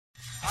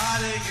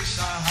Hare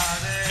Krishna,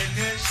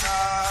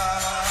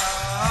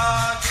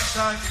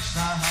 Krishna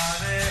Krishna,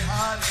 Hare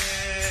Hare,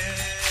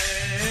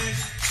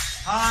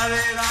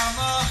 Hare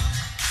Rama,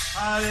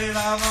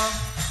 Rama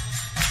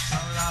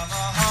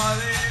Rama,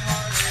 Hare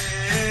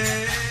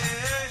Hare.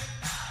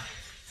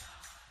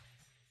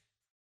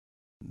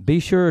 Be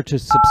sure to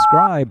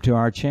subscribe to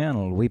our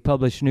channel. We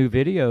publish new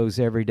videos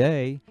every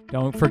day.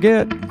 Don't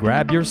forget,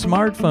 grab your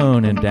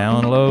smartphone and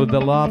download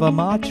the Lava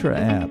Matra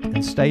app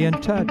and stay in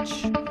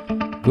touch.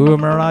 Guru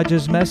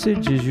Maharaj's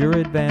message is your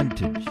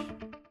advantage.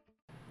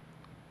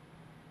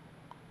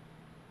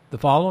 The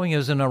following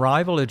is an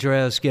arrival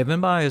address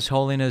given by His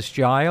Holiness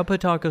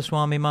Jayapataka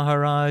Swami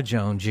Maharaj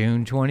on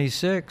June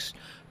 26,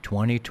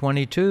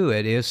 2022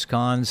 at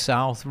ISKCON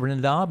South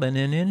Vrindavan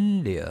in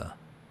India.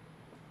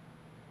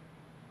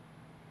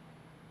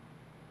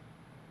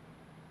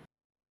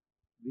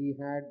 We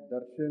had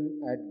darshan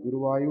at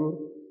Guruvayur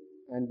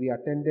and we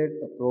attended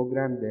a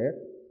program there.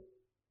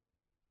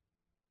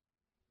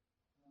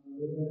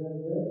 We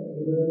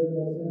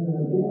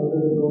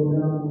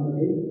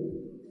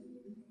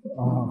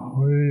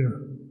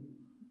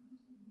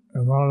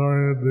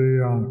inaugurated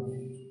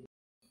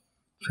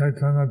the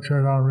Chaitanya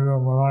Charitamrita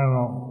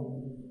Malayalam.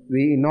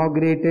 We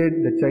inaugurated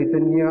the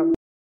Chaitanya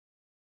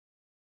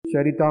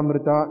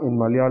Charitamrita in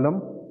Malayalam.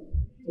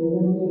 And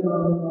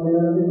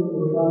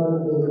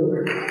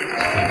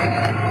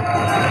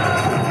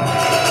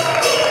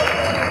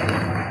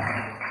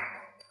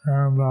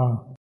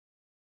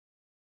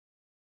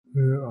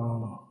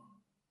we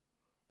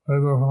laid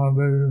the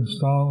foundation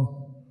stone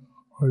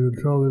for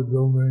utility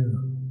building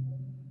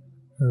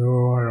in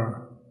Guruvayur.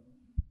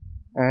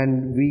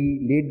 And we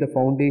laid the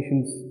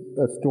foundations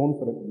stone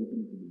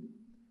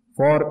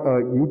for a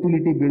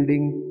utility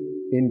building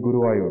in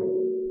Guruvayur.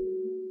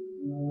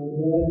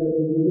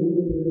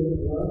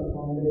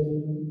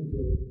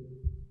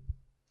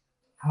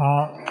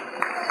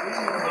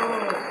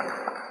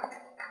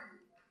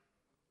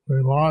 We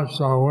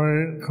lost our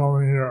way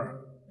coming here.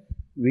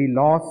 We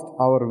lost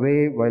our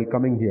way while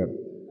coming here.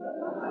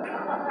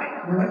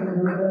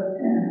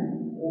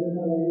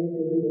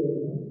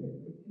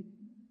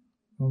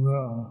 And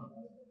the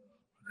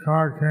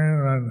car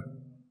came and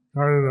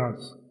carried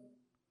us.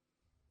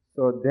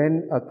 So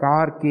then a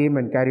car came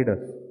and carried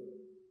us.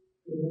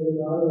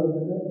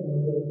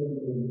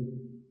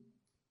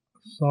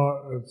 So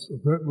it's a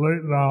bit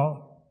late now.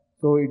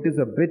 So it is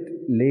a bit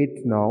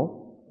late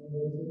now.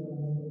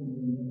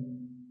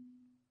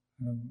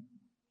 And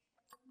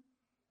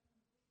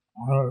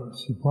I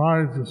was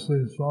surprised to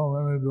see so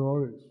many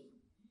devotees.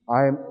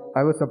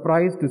 I was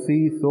surprised to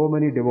see so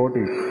many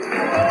devotees.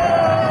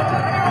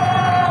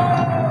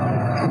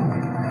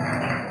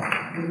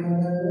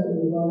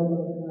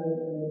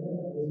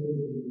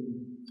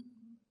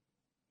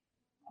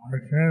 I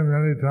came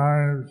many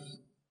times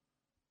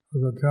to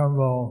the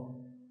temple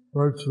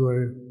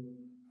virtually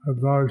at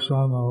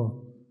darshan of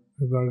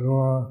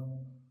Vidagora,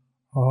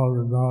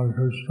 Vrindavan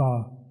Krishna,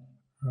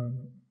 and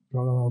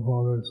Jagannath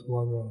Baladev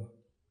Subhadra.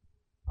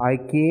 I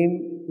came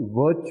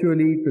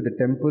virtually to the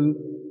temple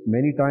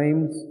many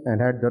times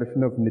and had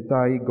darshan of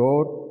Nitai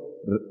Gaur,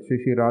 Shri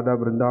Shri Radha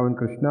Vrindavan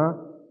Krishna,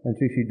 and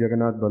Shri Shri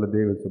Jagannath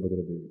Baladev and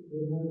Subhadra Devi.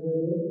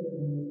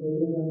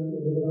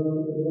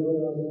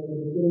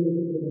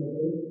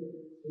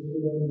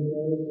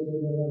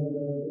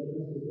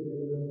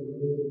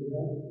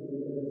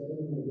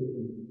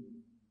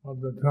 But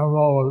the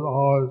temple was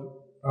always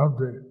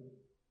empty.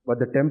 But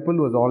the temple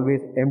was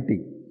always empty.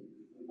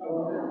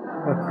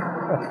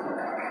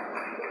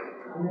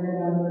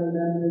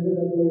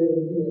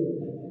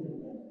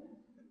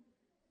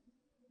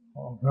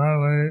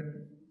 Apparently,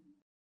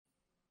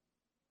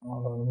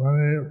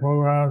 many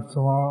programs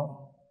tomorrow.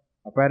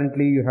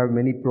 Apparently, you have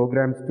many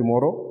programs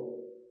tomorrow.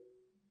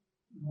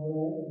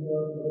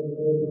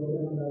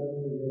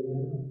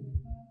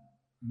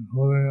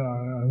 Including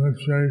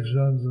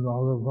initiations and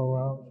other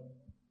programs.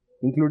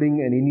 Including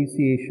an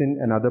initiation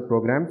and other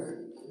programs.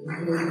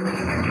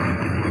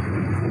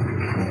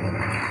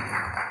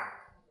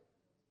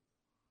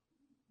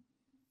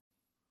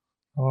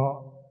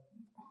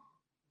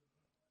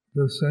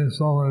 Just seeing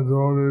so many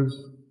devotees,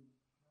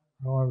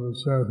 I wanted to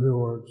say a few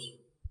words.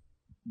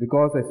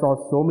 Because I saw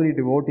so many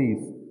devotees,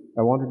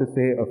 I wanted to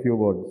say a few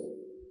words.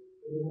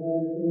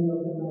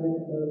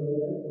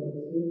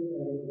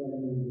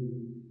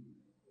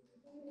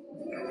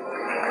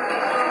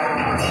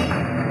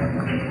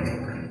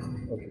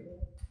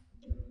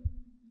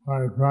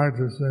 By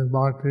practicing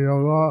Bhakti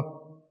Yoga,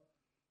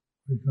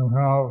 we can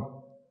have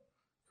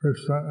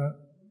Krishna,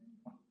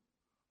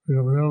 we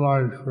can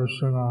realize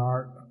Krishna in our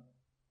heart.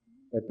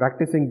 By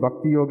practicing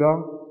Bhakti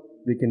Yoga,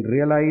 we can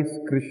realize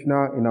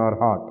Krishna in our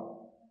heart.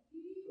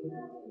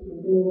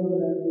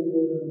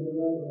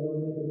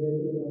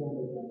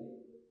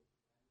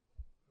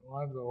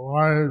 Want the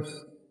wives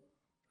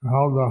to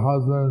help the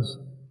husbands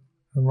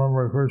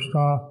remember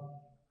Krishna,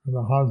 and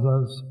the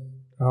husbands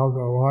to help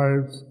their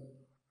wives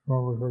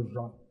remember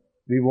Krishna.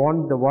 We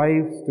want the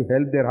wives to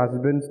help their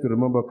husbands to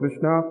remember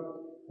Krishna,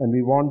 and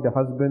we want the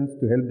husbands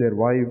to help their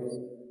wives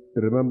to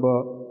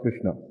remember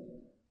Krishna.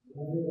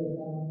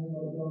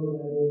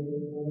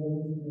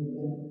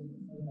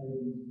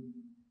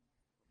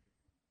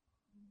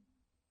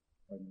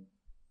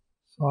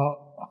 So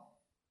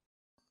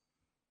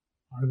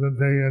I didn't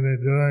take any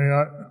dinner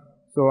yet.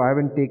 So I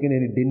haven't taken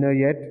any dinner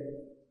yet.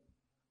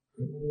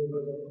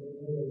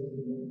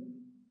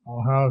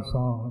 I'll have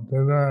some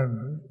dinner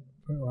and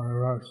take my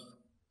rest.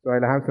 So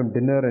I'll have some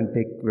dinner and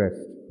take rest.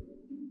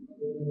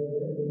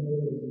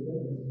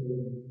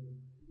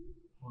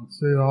 I'll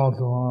see you all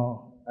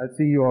tomorrow. I'll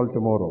see you all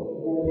tomorrow.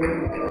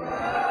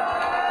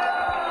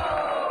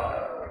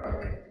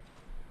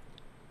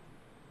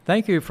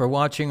 Thank you for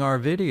watching our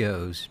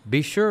videos.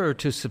 Be sure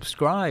to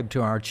subscribe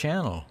to our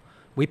channel.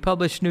 We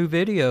publish new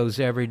videos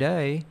every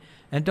day,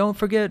 and don't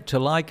forget to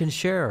like and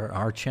share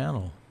our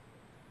channel.